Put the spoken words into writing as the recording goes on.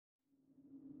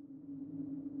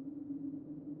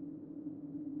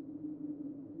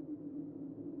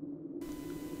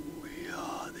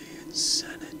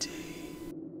insanity.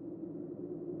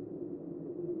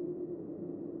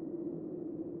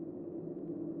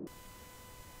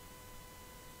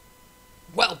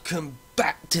 Welcome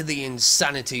back to the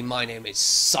insanity. My name is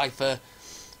Cypher,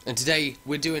 and today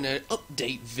we're doing an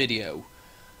update video.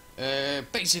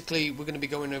 Basically, we're going to be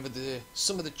going over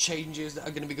some of the changes that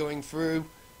are going to be going through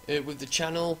with the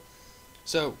channel.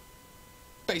 So,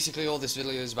 basically, all this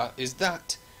video is about is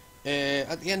that.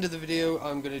 At the end of the video,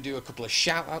 I'm going to do a couple of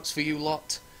shout-outs for you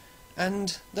lot,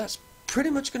 and that's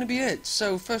pretty much going to be it.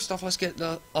 So, first off, let's get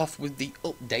off with the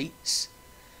updates.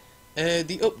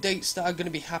 The updates that are going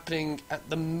to be happening at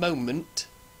the moment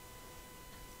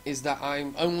is that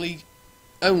I'm only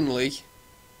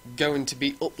going to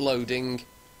be uploading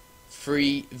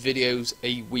 3 videos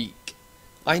a week.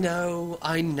 I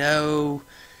know,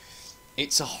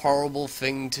 it's a horrible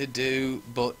thing to do,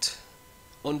 but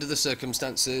under the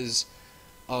circumstances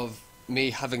of me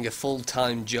having a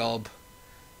full-time job,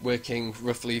 working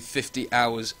roughly 50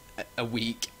 hours a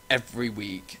week, every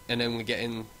week, and only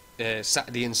getting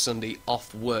Saturday and Sunday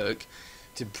off work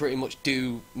to pretty much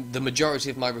do the majority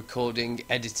of my recording,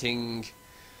 editing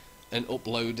and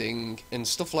uploading and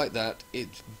stuff like that,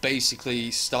 it's basically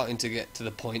starting to get to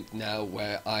the point now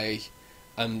where I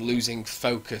am losing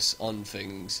focus on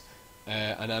things,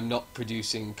 and I'm not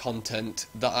producing content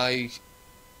that I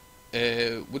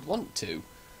would want to.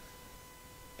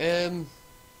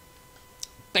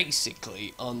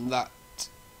 Basically, on that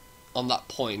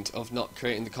point of not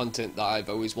creating the content that I've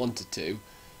always wanted to,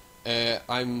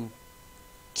 I'm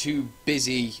too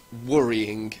busy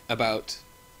worrying about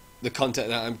the content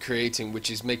that I'm creating, which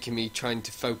is making me trying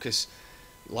to focus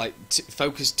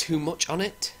too much on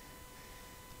it,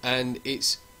 and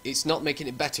it's not making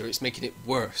it better, it's making it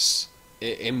worse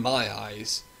in my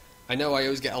eyes. I know I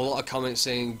always get a lot of comments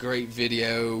saying great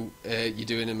video, you're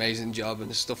doing an amazing job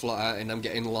and stuff like that, and I'm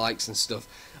getting likes and stuff,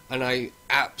 and I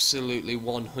absolutely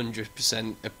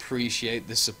 100% appreciate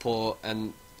the support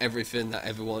and everything that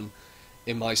everyone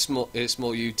in my small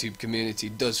YouTube community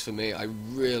does for me. I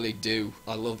really do.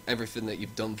 I love everything that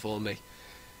you've done for me.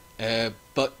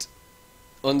 But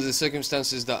under the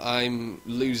circumstances that I'm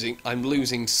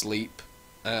losing sleep.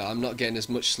 I'm not getting as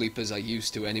much sleep as I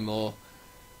used to anymore,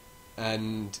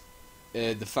 and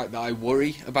the fact that I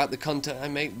worry about the content I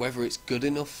make, whether it's good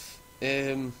enough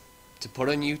to put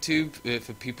on YouTube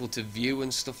for people to view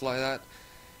and stuff like that,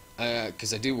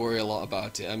 because I do worry a lot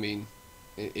about it. I mean,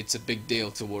 it's a big deal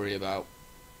to worry about.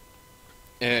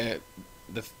 At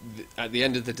the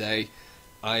end of the day,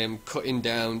 I am cutting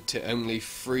down to only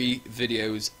 3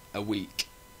 videos a week,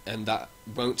 and that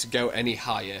won't go any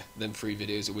higher than 3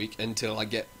 videos a week until I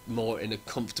get more in a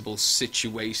comfortable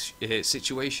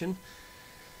situation.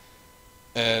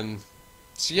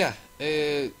 So yeah,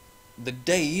 the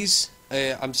days,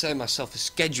 I'm setting myself a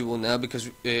schedule now, because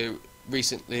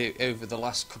recently, over the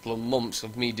last couple of months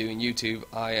of me doing YouTube,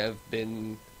 I have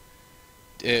been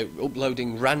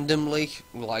uploading randomly.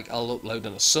 Like, I'll upload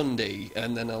on a Sunday,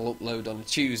 and then I'll upload on a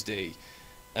Tuesday,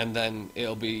 and then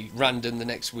it'll be random the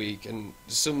next week, and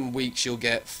some weeks you'll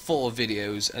get 4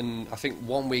 videos, and I think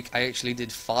one week I actually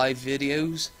did 5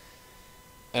 videos,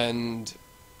 and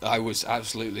I was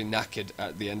absolutely knackered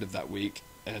at the end of that week,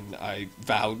 and I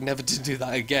vowed never to do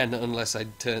that again unless I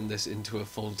turn this into a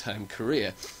full-time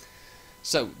career.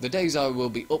 So, the days I will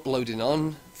be uploading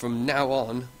on from now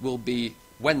on will be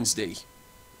Wednesday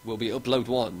will be upload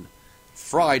 1,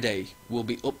 Friday will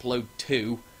be upload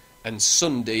 2, and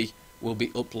Sunday will be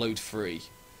upload 3.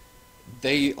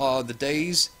 They are the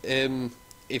days.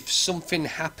 If something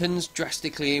happens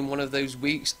drastically in one of those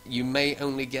weeks, you may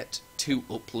only get 2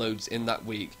 uploads in that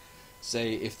week.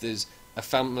 Say if there's a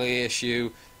family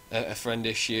issue, a friend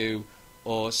issue,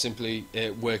 or simply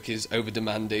work is over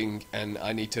demanding and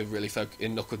I need to really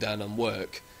knuckle down on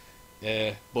work.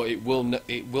 But it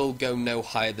will go no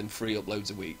higher than 3 uploads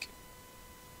a week.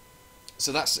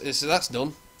 So that's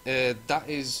done. That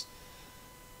is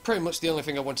pretty much the only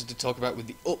thing I wanted to talk about with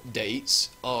the updates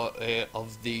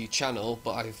of the channel.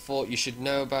 But I thought you should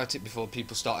know about it before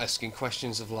people start asking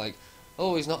questions of like,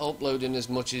 oh, he's not uploading as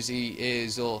much as he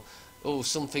is, or oh,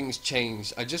 something's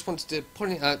changed. I just wanted to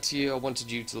point it out to you. I wanted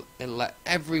you to let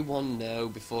everyone know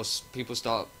before people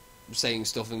start saying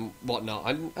stuff and whatnot.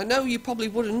 I know you probably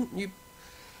wouldn't,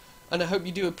 and I hope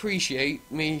you do appreciate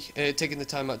me taking the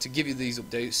time out to give you these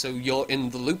updates so you're in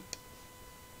the loop.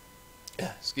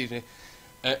 Excuse me.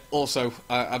 Also,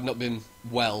 I've not been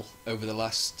well over the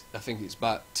last, I think it's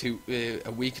about a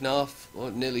week and a half,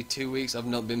 or nearly 2 weeks. I've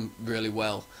not been really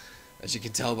well. As you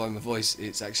can tell by my voice,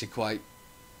 it's actually quite,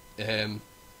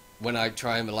 when I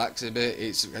try and relax a bit,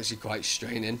 it's actually quite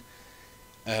straining.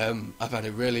 I've had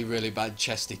a really, really bad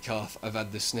chesty cough. I've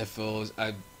had the sniffles.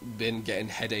 I've been getting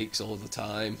headaches all the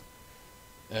time.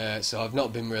 So I've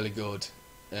not been really good.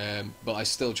 But I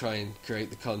still try and create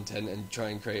the content and try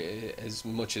and create it as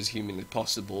much as humanly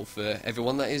possible for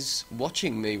everyone that is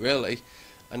watching me, really.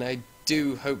 And I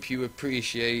do hope you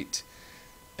appreciate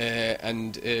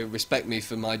and respect me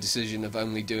for my decision of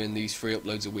only doing these 3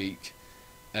 uploads a week.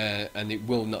 And it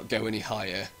will not go any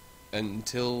higher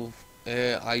until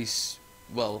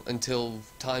until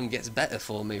time gets better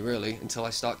for me, really, until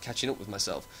I start catching up with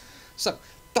myself. So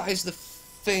that is the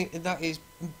thing. That is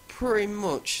pretty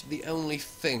much the only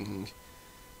thing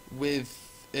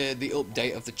with the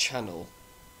update of the channel.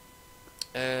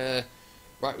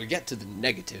 Right, we get to the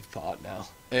negative part now.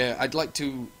 I'd like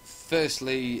to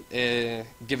firstly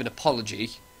give an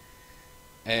apology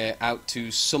out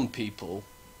to some people,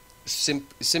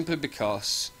 simply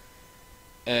because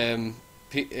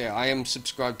I am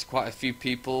subscribed to quite a few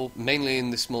people, mainly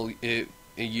in the small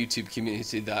YouTube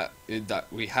community that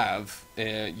we have.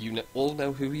 You all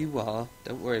know who you are.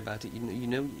 Don't worry about it. You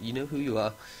know who you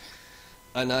are.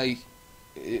 And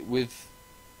with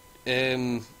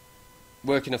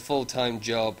working a full-time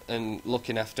job and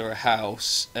looking after a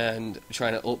house and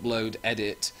trying to upload,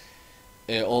 edit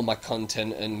all my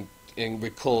content and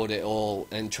record it all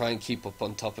and try and keep up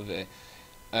on top of it.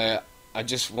 I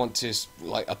just want to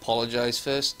apologize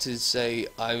first to say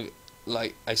I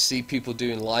see people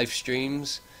doing live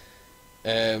streams,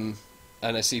 and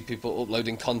I see people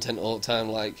uploading content all the time,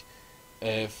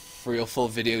 3 or 4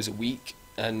 videos a week,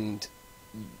 and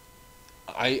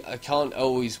I can't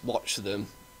always watch them,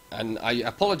 and I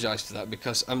apologize for that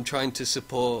because I'm trying to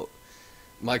support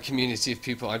my community of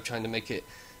people. I'm trying to make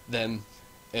them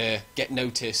get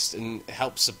noticed and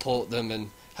help support them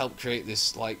and help create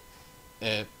this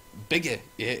bigger,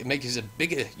 make us a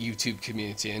bigger YouTube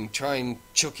community and try and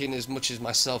chuck in as much as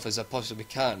myself as I possibly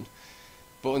can.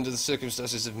 But under the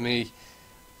circumstances of me,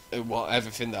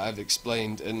 everything that I've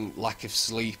explained and lack of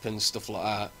sleep and stuff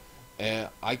like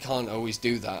that, I can't always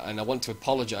do that, and I want to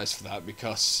apologise for that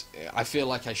because I feel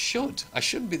like I should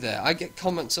be there. I get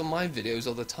comments on my videos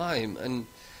all the time, and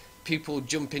people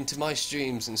jump into my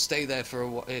streams and stay there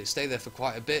for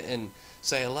quite a bit and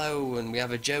say hello, and we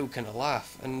have a joke and a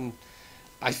laugh, and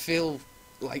I feel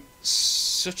like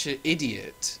such an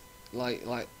idiot, like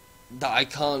that I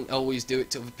can't always do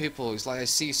it to other people. It's like I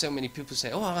see so many people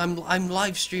say, "Oh, I'm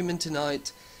live streaming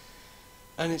tonight,"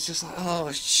 and it's just like,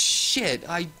 oh shit,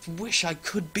 I wish I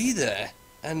could be there,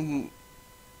 and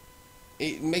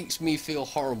it makes me feel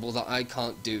horrible that I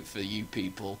can't do it for you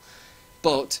people.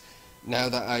 But now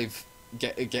that I've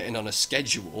getting on a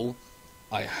schedule,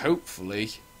 I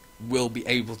hopefully will be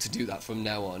able to do that from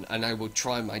now on, and I will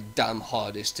try my damn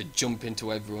hardest to jump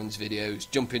into everyone's videos,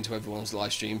 jump into everyone's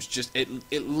live streams, just at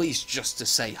least just to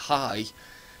say hi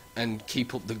and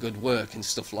keep up the good work and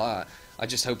stuff like that. I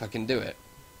just hope I can do it.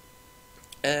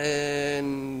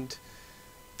 And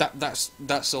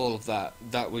that's all of that.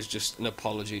 That was just an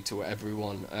apology to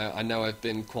everyone. I know I've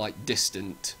been quite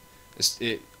distant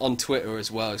on Twitter as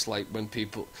well. It's like when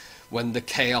the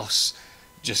chaos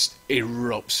just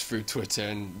erupts through Twitter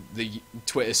and the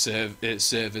Twitter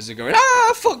servers are going,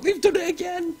 fuck, they've done it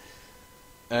again.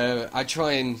 I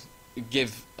try and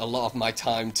give a lot of my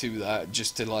time to that,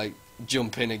 just to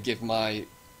jump in and give my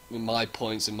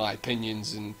points and my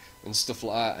opinions and stuff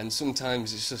like that. And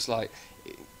sometimes it's just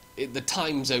the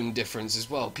time zone difference as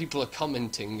well. People are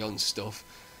commenting on stuff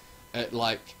at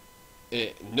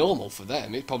normal for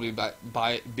them. It'd probably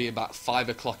be about 5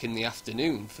 o'clock in the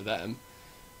afternoon for them.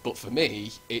 But for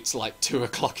me, it's 2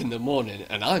 o'clock in the morning,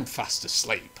 and I'm fast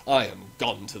asleep. I am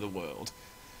gone to the world.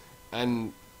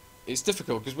 And it's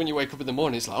difficult, because when you wake up in the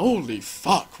morning, it's like, holy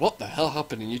fuck, what the hell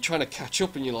happened? And you're trying to catch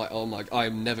up, and you're like, oh my,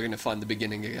 I'm never going to find the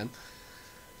beginning again.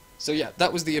 So yeah,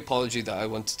 that was the apology that I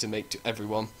wanted to make to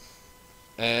everyone.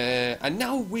 And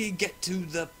now we get to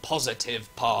the positive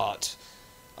part.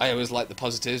 I always like the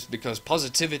positives, because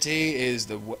positivity is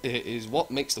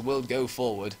what makes the world go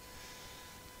forward.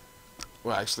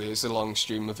 Well, actually, it's a long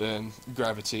stream of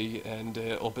gravity and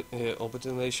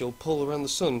orbitational pull around the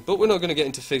sun. But we're not going to get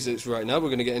into physics right now. We're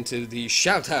going to get into the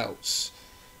shoutouts.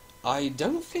 I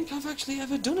don't think I've actually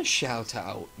ever done a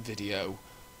shoutout video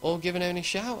or given any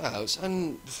shoutouts.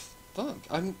 And fuck,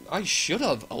 I should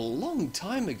have a long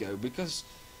time ago, because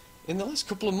in the last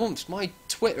couple of months, my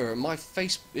Twitter and my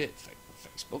Facebook.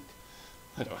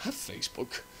 I don't have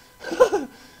Facebook.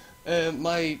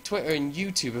 My Twitter and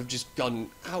YouTube have just gone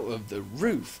out of the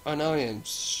roof, and I am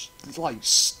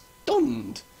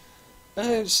stunned.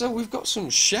 So we've got some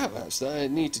shoutouts that I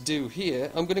need to do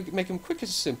here. I'm going to make them quick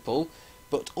and simple,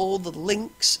 but all the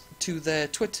links to their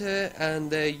Twitter and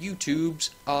their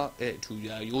YouTubes are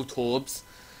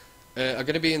are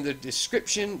going to be in the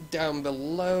description down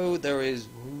below. There is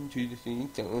 1, 2, 3,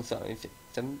 4, 5, 6,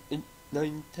 7, 8,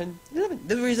 9, 10, 11.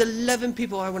 There is 11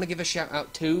 people I want to give a shout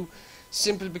out to,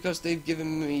 simply because they've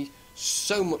given me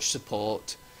so much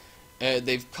support.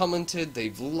 They've commented,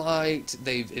 they've liked,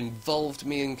 they've involved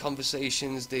me in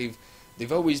conversations. They've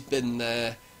always been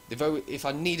there. If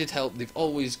I needed help, they've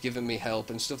always given me help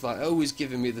and stuff like that, always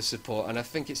given me the support, and I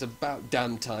think it's about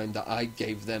damn time that I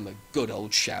gave them a good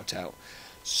old shout out.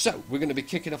 So, we're going to be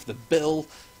kicking off the bill.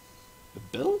 The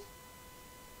bill?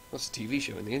 That's a TV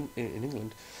show in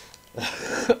England.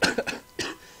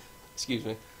 Excuse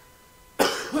me.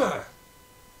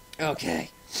 Okay.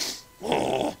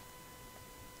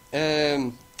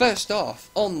 First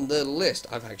off, on the list,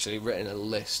 I've actually written a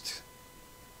list.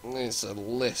 It's a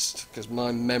list, because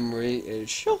my memory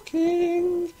is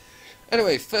shocking.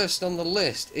 Anyway, first on the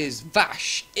list is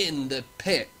Vash In The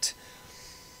Pit.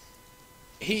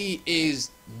 He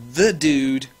is the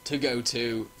dude to go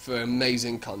to for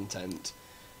amazing content.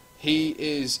 He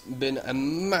has been a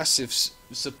massive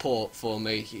support for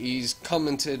me. He's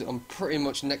commented on pretty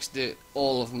much next to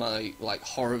all of my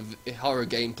horror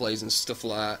gameplays and stuff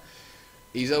like that.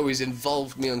 He's always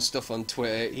involved me on stuff on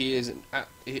Twitter.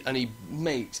 And he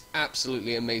makes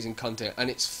absolutely amazing content,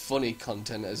 and it's funny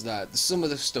content as that. Some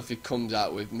of the stuff he comes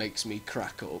out with makes me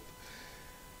crack up.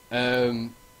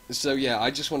 So yeah,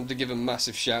 I just wanted to give a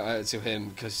massive shout out to him,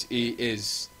 because he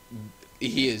is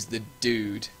the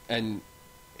dude, and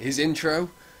his intro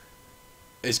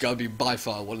is gotta be by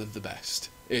far one of the best.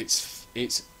 It's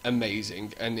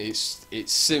amazing, and it's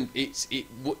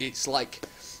like,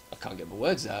 I can't get my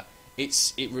words out.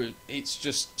 It's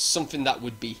just something that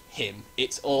would be him.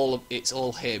 It's all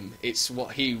him. It's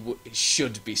what he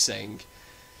should be saying.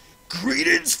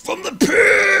 Greetings from the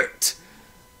pit.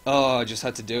 Oh, I just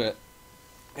had to do it.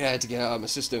 I had to get it out of my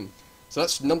system. So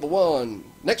that's number one.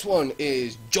 Next one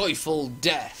is Joyful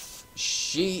Death.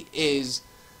 She is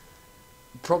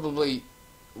probably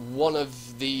one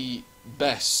of the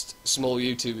best small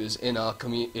YouTubers in our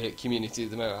community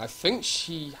at the moment. I think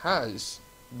she has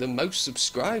the most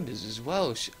subscribers as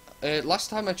well. Last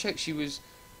time I checked, she was...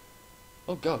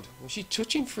 Oh god, was she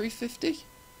touching 350?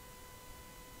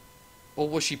 Or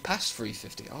was she past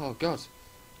 350? Oh god,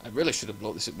 I really should have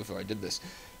brought this up before I did this.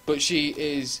 But she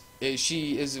is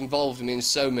involved me in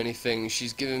so many things.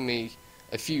 She's given me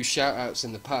a few shout-outs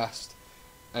in the past,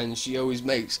 and she always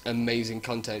makes amazing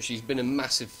content. She's been a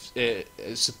massive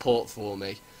support for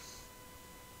me,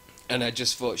 and I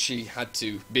just thought she had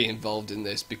to be involved in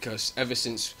this, because ever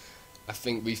since I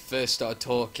think we first started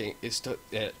talking,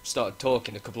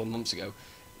 a couple of months ago,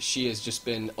 she has just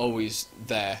been always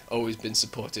there, always been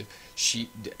supportive.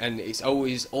 And it's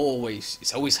always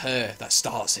her that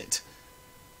starts it.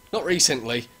 Not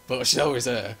recently, but she's always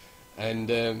there.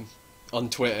 And on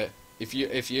Twitter, if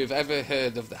you've ever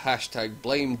heard of the hashtag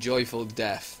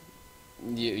 #BlameJoyfulDeath,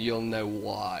 you'll know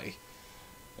why.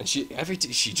 And she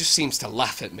just seems to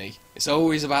laugh at me. It's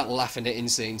always about laughing at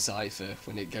Insane Cypher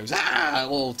when it goes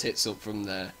all tits up from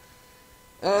there.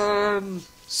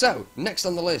 So next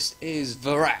on the list is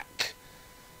Verak.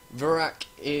 Verak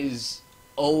is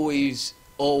always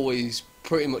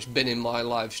pretty much been in my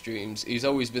live streams. He's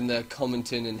always been there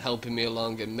commenting and helping me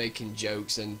along and making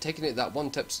jokes and taking it that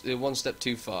one step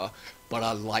too far, but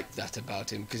I like that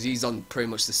about him, because he's on pretty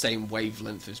much the same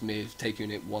wavelength as me, of taking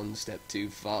it one step too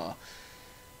far.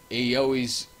 He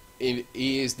is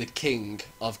the king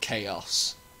of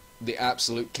chaos, the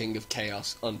absolute king of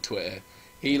chaos on Twitter.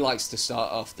 He likes to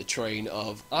start off the train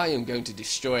of, I am going to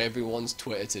destroy everyone's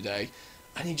Twitter today,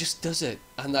 and he just does it,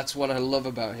 and that's what I love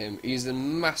about him. He's a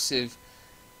massive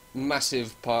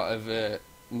part of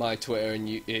my Twitter and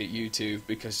YouTube,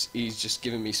 because he's just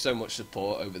given me so much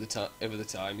support over the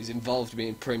time. He's involved me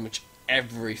in pretty much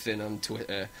everything on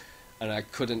Twitter, and I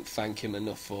couldn't thank him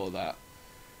enough for that.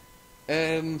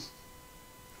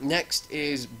 Next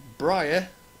is Briar.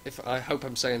 I hope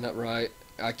I'm saying that right.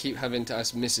 I keep having to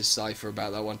ask Mrs. Cypher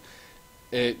about that one.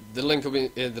 The link will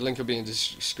be in the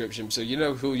description, so you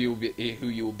know who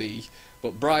you'll be.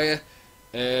 But Briar,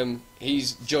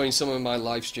 he's joined some of my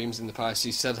live streams in the past.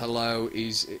 He said hello.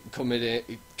 He's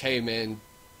came in,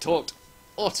 talked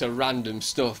utter random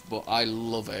stuff, but I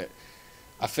love it.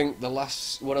 I think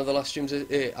one of the last streams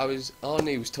I was on,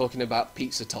 he was talking about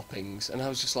pizza toppings, and I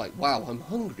was just like, wow, I'm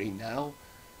hungry now.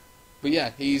 But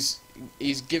yeah, he's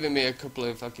given me a couple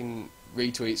of fucking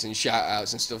retweets and shout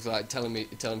outs and stuff like that,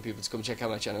 telling people to come check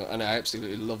out my channel, and I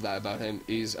absolutely love that about him.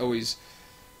 He's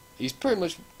pretty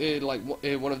much like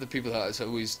one of the people that's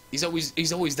always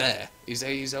there.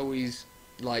 He's always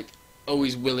like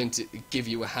always willing to give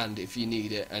you a hand if you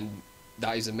need it, and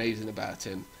that is amazing about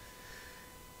him.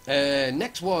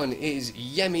 Next one is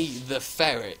Yemmy The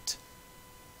Ferret.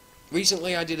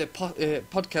 Recently I did a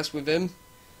podcast with him.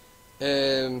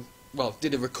 Well,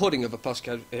 did a recording of a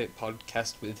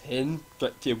podcast with him.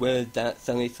 Got your word that,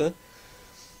 Sanitha.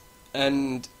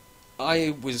 And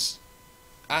I was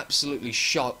absolutely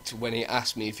shocked when he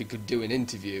asked me if he could do an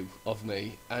interview of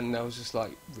me, and I was just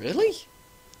like, really?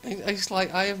 It's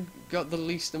like, I have got the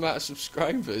least amount of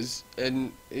subscribers,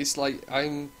 and it's like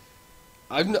I've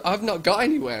not got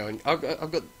anywhere, and I've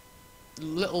got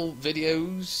little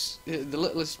videos, the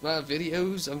littlest amount of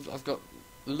videos. I've got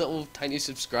little tiny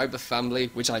subscriber family,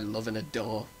 which I love and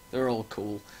adore. They're all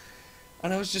cool.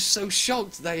 And I was just so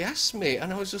shocked they asked me,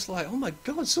 and I was just like, oh my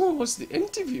god, someone wants to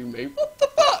interview me, what the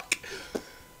fuck?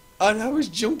 And I was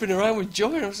jumping around with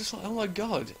joy, and I was just like, oh my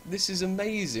god, this is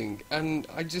amazing. And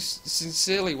I just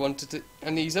sincerely wanted to,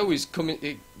 and he's always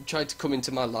tried to come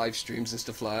into my live streams and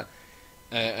stuff like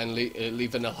that, and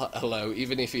leave a hello,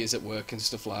 even if he is at work and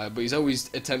stuff like that, but he's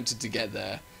always attempted to get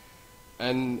there.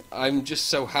 And I'm just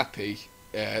so happy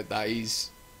that he's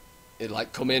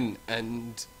like come in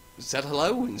and said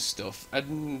hello and stuff,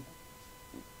 and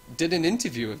did an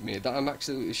interview with me, that I'm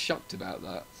absolutely shocked about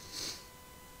that.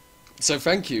 So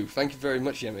thank you very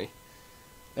much, Yemmy.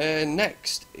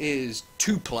 Next is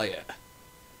TwoPlayer.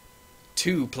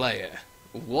 TwoPlayer.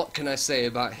 What can I say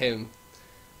about him?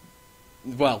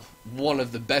 Well, one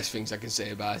of the best things I can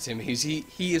say about him is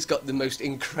he has got the most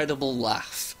incredible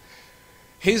laugh.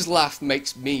 His laugh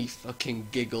makes me fucking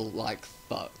giggle like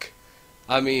fuck.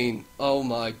 I mean, oh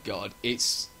my god,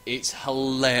 it's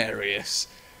hilarious.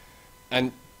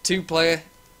 And TwoPlayer,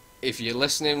 if you're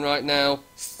listening right now,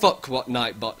 fuck what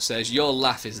Nightbot says. Your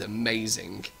laugh is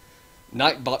amazing.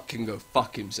 Nightbot can go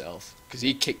fuck himself, because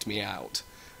he kicked me out.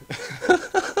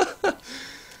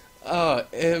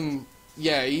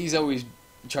 Yeah, he's always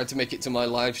tried to make it to my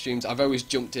live streams. I've always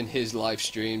jumped in his live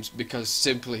streams because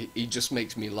simply he just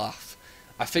makes me laugh.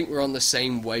 I think we're on the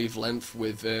same wavelength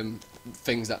with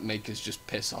things that make us just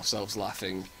piss ourselves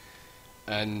laughing.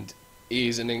 And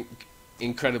he's an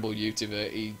incredible YouTuber.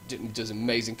 He does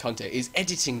amazing content. His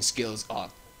editing skills are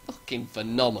fucking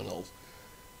phenomenal.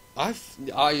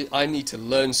 I need to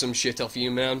learn some shit off you,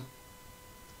 man.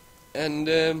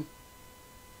 And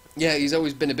yeah, he's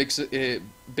always been a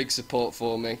big support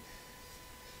for me.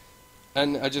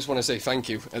 And I just want to say thank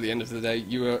you. At the end of the day,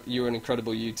 you're an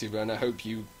incredible YouTuber, and I hope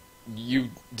you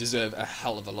deserve a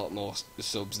hell of a lot more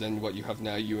subs than what you have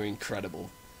now. You're incredible.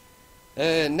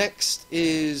 Next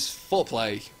is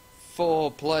 4Play.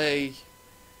 4Play,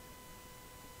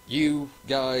 you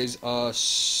guys are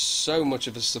so much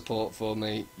of a support for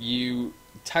me. You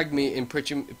tag me in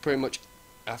pretty much,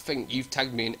 I think you've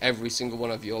tagged me in every single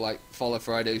one of your like Follow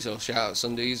Fridays or Shoutout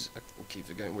Sundays. I keep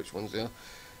forgetting which ones they are.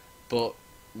 But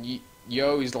you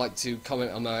always like to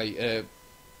comment on my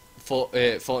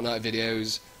Fortnite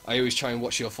videos. I always try and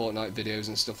watch your Fortnite videos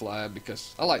and stuff like that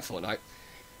because I like Fortnite.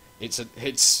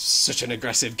 It's such an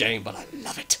aggressive game, but I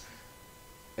love it.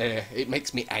 It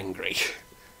makes me angry.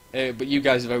 But you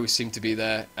guys have always seemed to be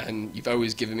there, and you've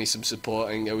always given me some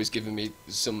support, and always given me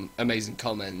some amazing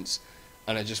comments,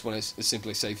 and I just want to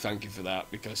simply say thank you for that,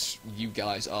 because you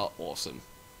guys are awesome.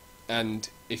 And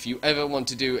if you ever want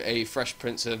to do a Fresh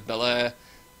Prince of Bel-Air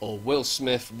or Will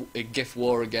Smith GIF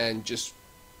War again, just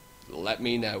let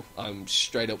me know. I'm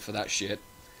straight up for that shit.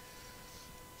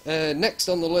 Next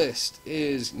on the list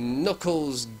is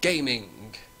Knuckles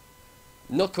Gaming.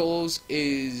 Knuckles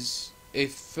is,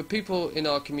 if for people in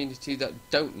our community that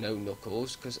don't know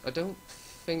Knuckles, because I don't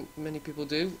think many people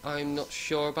do, I'm not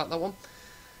sure about that one.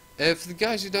 For the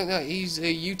guys who don't know, he's a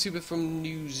YouTuber from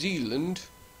New Zealand.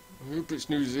 I hope it's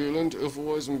New Zealand,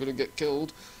 otherwise I'm going to get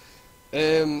killed.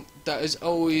 That is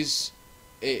always...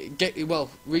 well,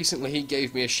 recently he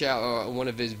gave me a shout out on one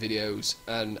of his videos,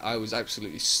 and I was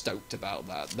absolutely stoked about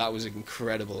that. That was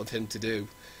incredible of him to do.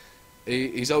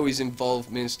 He's always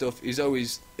involved me and stuff. He's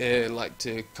always like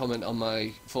to comment on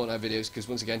my Fortnite videos, because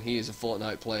once again he is a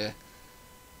Fortnite player,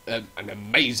 an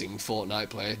amazing Fortnite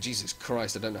player. Jesus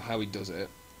Christ, I don't know how he does it.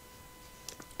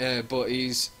 But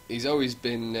he's always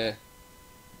been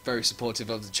very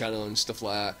supportive of the channel and stuff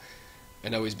like that,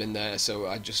 and always been there. So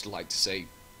I'd just like to say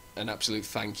an absolute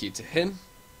thank you to him.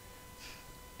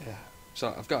 Yeah,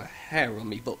 sorry, I've got a hair on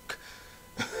me book.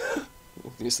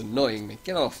 It's annoying me.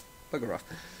 Get off, bugger off.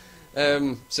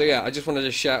 So yeah, I just wanted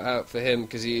to shout out for him,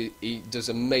 because he does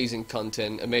amazing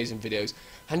content, amazing videos,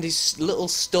 and his little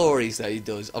stories that he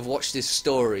does. I've watched his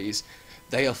stories;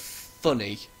 they are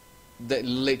funny. That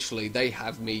literally, they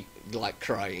have me like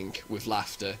crying with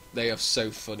laughter. They are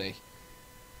so funny.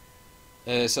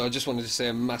 So I just wanted to say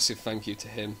a massive thank you to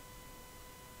him.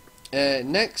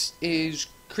 Next is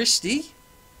Christy.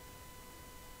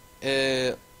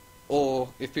 Or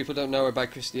if people don't know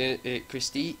about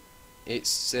Christy, it's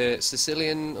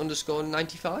Sicilian _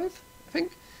 95, I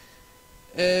think.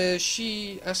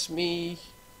 She asked me,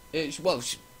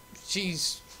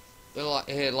 she's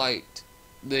liked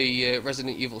the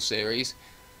Resident Evil series.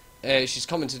 She's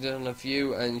commented on a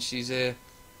few, and she's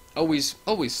always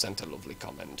sent a lovely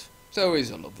comment. It's always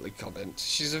a lovely comment.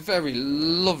 She's a very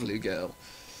lovely girl.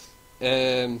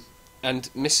 And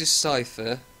Mrs.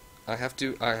 Cypher, I have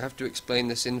to explain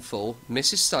this in full.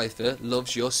 Mrs. Cypher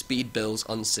loves your speed builds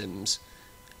on Sims.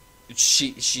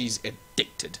 She's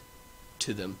addicted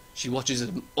to them. She watches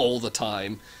them all the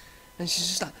time, and she's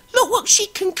just like, look what she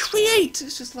can create.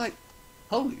 It's just like,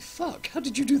 holy fuck, how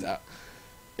did you do that?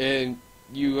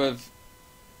 You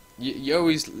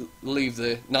always leave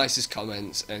the nicest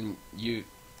comments, and you're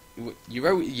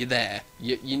there.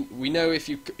 We know if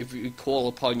we call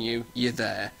upon you, you're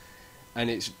there, and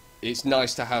it's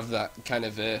nice to have that kind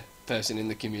of a person in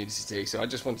the community. So I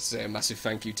just want to say a massive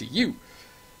thank you to you.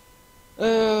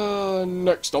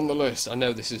 Next on the list, I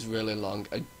know this is really long.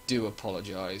 I do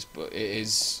apologise, but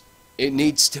it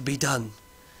needs to be done.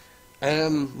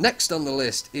 Next on the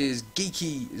list is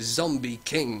Geeky Zombie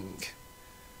King.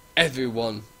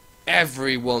 Everyone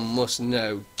must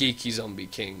know Geeky Zombie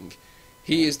King.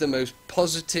 He is the most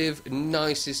positive,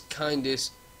 nicest,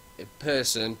 kindest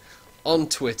person on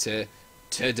Twitter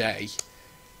today.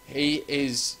 He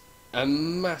is a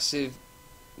massive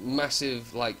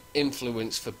like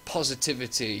influence for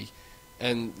positivity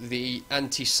and the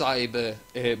anti-cyber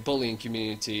bullying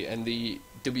community and the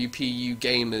WPU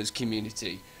gamers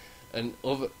community and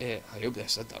other. I hope I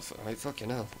said that right.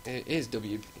 Fucking hell, it is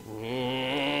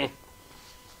WP.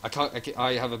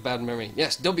 I have a bad memory.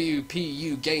 Yes,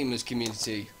 WPU gamers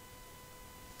community.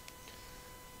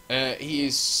 He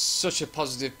is such a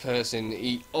positive person.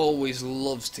 He always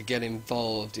loves to get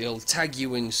involved. He'll tag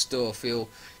you in stuff. He'll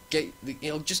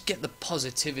just get the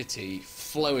positivity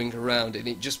flowing around, and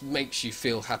it just makes you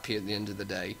feel happy at the end of the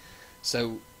day.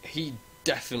 So he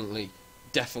definitely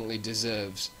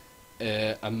deserves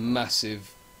a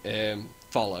massive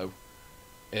follow.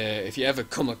 If you ever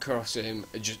come across him,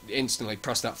 just instantly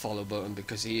press that follow button,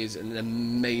 because he is an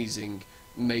amazing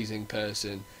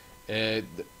person. The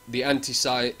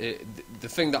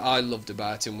thing that I loved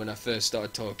about him when I first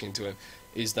started talking to him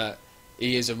is that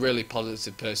he is a really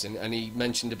positive person, and he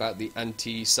mentioned about the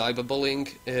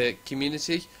anti-cyberbullying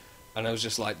community, and I was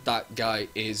just like, that guy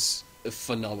is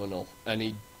phenomenal, and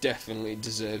he definitely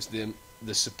deserves the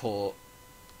support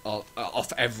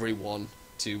of everyone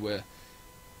to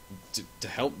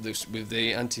help this with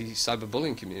the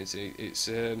anti-cyberbullying community. It's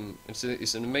an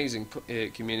amazing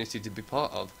community to be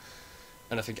part of,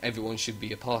 and I think everyone should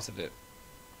be a part of it.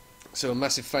 So a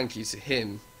massive thank you to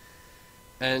him.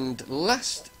 And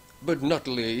last but not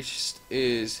least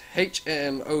is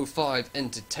HM05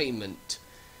 Entertainment.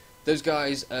 Those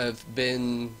guys have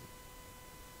been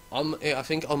I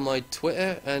think on my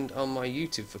Twitter and on my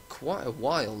YouTube for quite a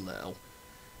while now,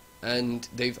 and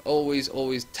they've always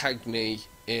tagged me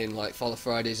in like Follow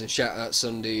Fridays and Shoutout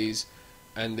Sundays,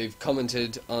 and they've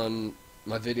commented on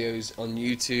my videos on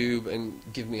YouTube and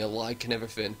give me a like and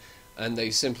everything, and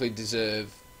they simply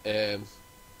deserve a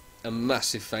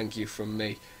massive thank you from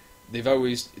me. They've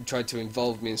always tried to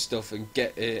involve me in stuff and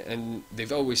get it, and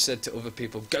they've always said to other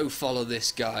people, go follow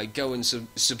this guy, go and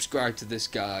subscribe to this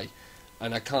guy,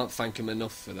 and I can't thank him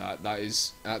enough for that. That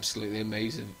is absolutely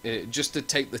amazing. Just to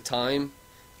take the time,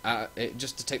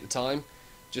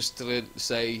 just to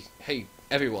say, hey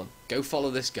everyone, go follow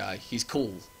this guy, he's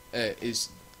cool, is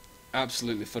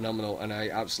absolutely phenomenal, and I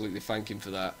absolutely thank him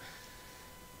for that.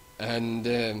 And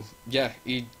yeah,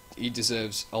 he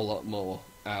deserves a lot more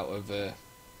out of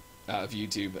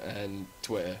YouTube and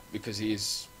Twitter, because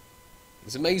it's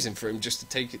amazing for him just to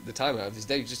take the time out of his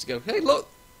day just to go, hey look,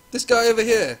 this guy over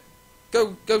here,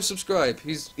 go subscribe,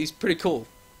 he's pretty cool,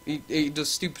 he does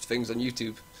stupid things on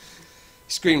YouTube,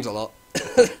 he screams a lot.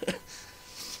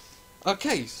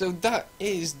 Okay, so that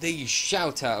is the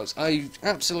shoutouts. I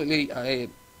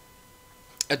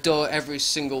adore every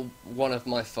single one of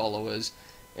my followers.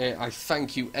 I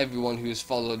thank you everyone who has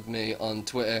followed me on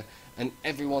Twitter, and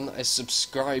everyone that has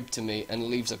subscribed to me and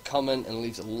leaves a comment and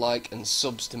leaves a like and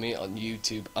subs to me on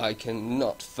YouTube. I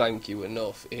cannot thank you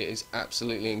enough. It is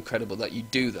absolutely incredible that you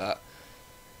do that.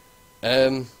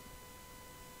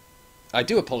 I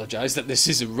do apologise that this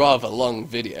is a rather long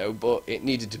video, but it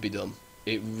needed to be done.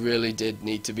 It really did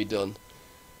need to be done.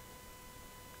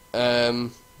 So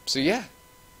yeah,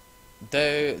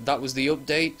 that was the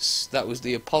updates, that was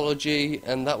the apology,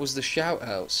 and that was the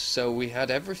shout-outs. So we had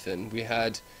everything. We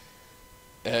had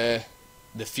the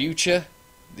future,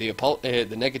 the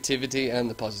negativity, and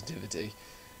the positivity.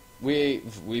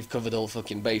 We've covered all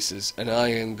fucking bases, and I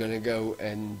am gonna go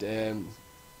and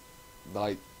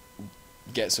like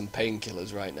get some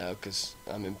painkillers right now because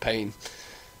I'm in pain.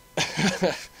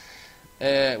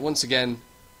 Once again,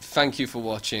 thank you for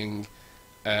watching.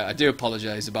 I do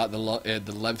apologise about the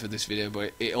length of this video,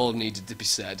 but it all needed to be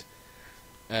said.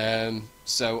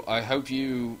 So I hope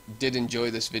you did enjoy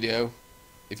this video.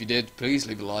 If you did, please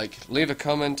leave a like, leave a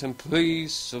comment, and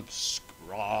please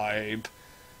subscribe.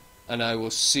 And I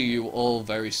will see you all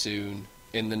very soon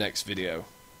in the next video.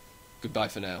 Goodbye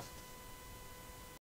for now.